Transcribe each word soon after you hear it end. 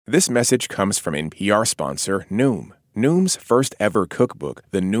This message comes from NPR sponsor Noom. Noom's first ever cookbook,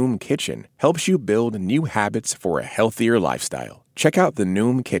 The Noom Kitchen, helps you build new habits for a healthier lifestyle. Check out The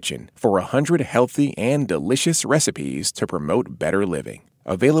Noom Kitchen for 100 healthy and delicious recipes to promote better living.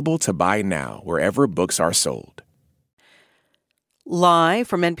 Available to buy now wherever books are sold. Live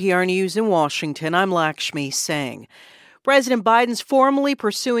from NPR News in Washington, I'm Lakshmi Singh. President Biden's formally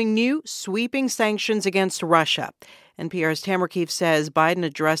pursuing new sweeping sanctions against Russia. NPR's Tamara Keefe says Biden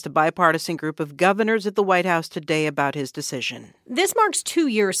addressed a bipartisan group of governors at the White House today about his decision. This marks 2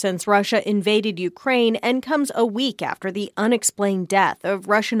 years since Russia invaded Ukraine and comes a week after the unexplained death of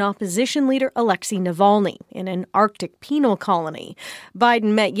Russian opposition leader Alexei Navalny in an Arctic penal colony.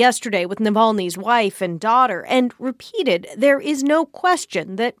 Biden met yesterday with Navalny's wife and daughter and repeated there is no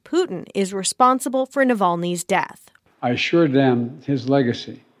question that Putin is responsible for Navalny's death. I assured them his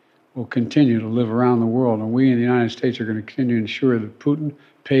legacy will continue to live around the world, and we in the United States are going to continue to ensure that Putin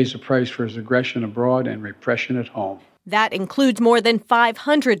pays the price for his aggression abroad and repression at home. That includes more than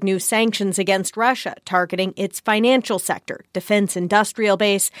 500 new sanctions against Russia, targeting its financial sector, defense industrial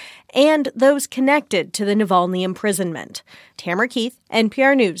base, and those connected to the Navalny imprisonment. Tamara Keith,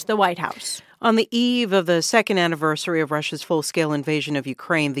 NPR News, the White House. On the eve of the second anniversary of Russia's full-scale invasion of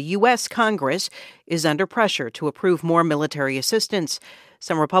Ukraine, the U.S. Congress is under pressure to approve more military assistance.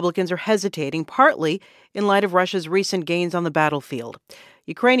 Some Republicans are hesitating, partly in light of Russia's recent gains on the battlefield.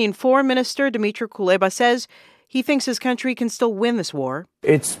 Ukrainian Foreign Minister Dmytro Kuleba says he thinks his country can still win this war.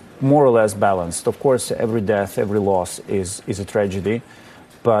 It's more or less balanced. Of course, every death, every loss is a tragedy.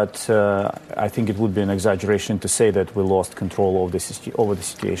 But I think it would be an exaggeration to say that we lost control over the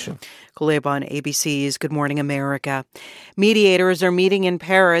situation. Kuleba on ABC's Good Morning America. Mediators are meeting in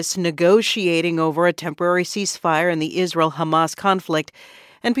Paris, negotiating over a temporary ceasefire in the Israel-Hamas conflict.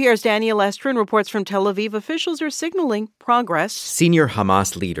 NPR's Daniel Estrin reports from Tel Aviv officials are signaling progress. Senior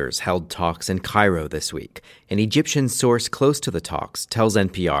Hamas leaders held talks in Cairo this week. An Egyptian source close to the talks tells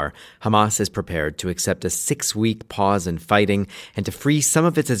NPR Hamas is prepared to accept a 6-week pause in fighting and to free some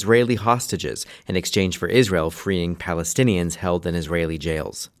of its Israeli hostages in exchange for Israel freeing Palestinians held in Israeli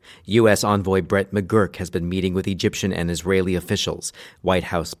jails. U.S. envoy Brett McGurk has been meeting with Egyptian and Israeli officials. White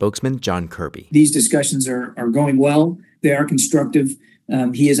House spokesman John Kirby. These discussions are going well. They are constructive.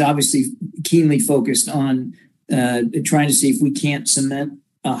 He is obviously keenly focused on trying to see if we can't cement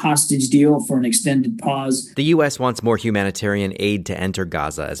a hostage deal for an extended pause. The U.S. wants more humanitarian aid to enter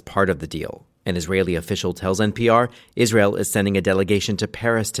Gaza as part of the deal. An Israeli official tells NPR Israel is sending a delegation to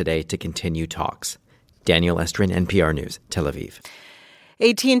Paris today to continue talks. Daniel Estrin, NPR News, Tel Aviv.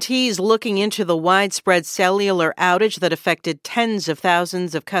 AT&T is looking into the widespread cellular outage that affected tens of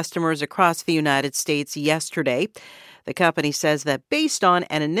thousands of customers across the United States yesterday. The company says that based on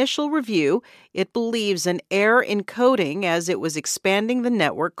an initial review, it believes an error in coding as it was expanding the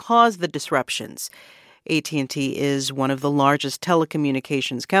network caused the disruptions. AT&T is one of the largest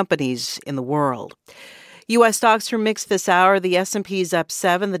telecommunications companies in the world. U.S. stocks are mixed this hour. The S&P is up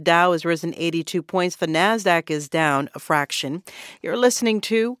 7. The Dow has risen 82 points. The Nasdaq is down a fraction. You're listening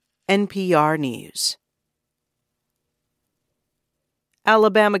to NPR News.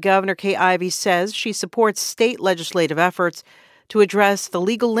 Alabama Governor Kay Ivey says she supports state legislative efforts to address the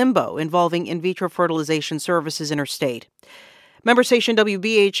legal limbo involving in vitro fertilization services in her state. Member station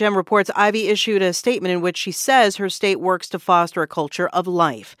WBHM reports Ivey issued a statement in which she says her state works to foster a culture of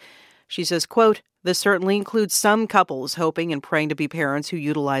life. She says, quote, "This certainly includes some couples hoping and praying to be parents who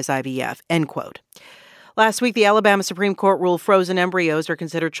utilize IVF," end quote. Last week, the Alabama Supreme Court ruled frozen embryos are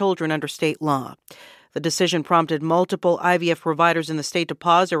considered children under state law. The decision prompted multiple IVF providers in the state to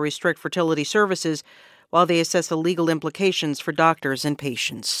pause or restrict fertility services while they assess the legal implications for doctors and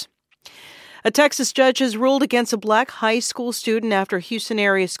patients. A Texas judge has ruled against a black high school student after Houston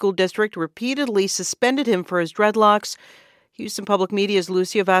area school district repeatedly suspended him for his dreadlocks. Houston Public Media's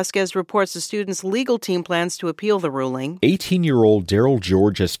Lucio Vasquez reports the student's legal team plans to appeal the ruling. 18-year-old Daryl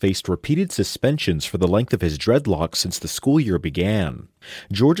George has faced repeated suspensions for the length of his dreadlocks since the school year began.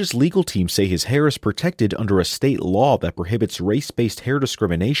 George's legal team say his hair is protected under a state law that prohibits race-based hair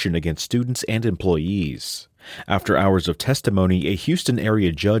discrimination against students and employees. After hours of testimony, a Houston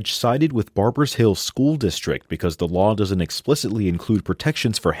area judge sided with Barbers Hill School District because the law doesn't explicitly include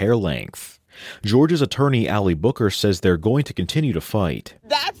protections for hair length. George's attorney, Allie Booker, says they're going to continue to fight.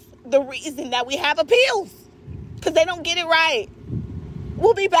 That's the reason that we have appeals, because they don't get it right.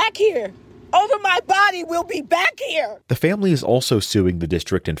 We'll be back here. Over my body, we'll be back here. The family is also suing the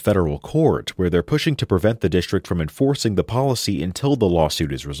district in federal court, where they're pushing to prevent the district from enforcing the policy until the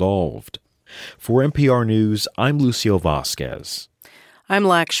lawsuit is resolved. For NPR News, I'm Lucio Vasquez. I'm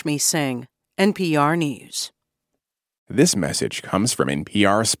Lakshmi Singh, NPR News. This message comes from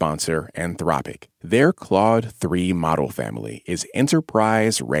NPR sponsor Anthropic. Their Claude 3 model family is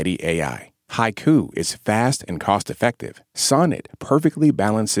enterprise-ready AI. Haiku is fast and cost-effective. Sonnet perfectly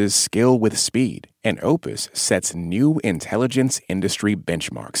balances skill with speed. And Opus sets new intelligence industry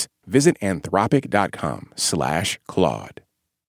benchmarks. Visit anthropic.com/Claude.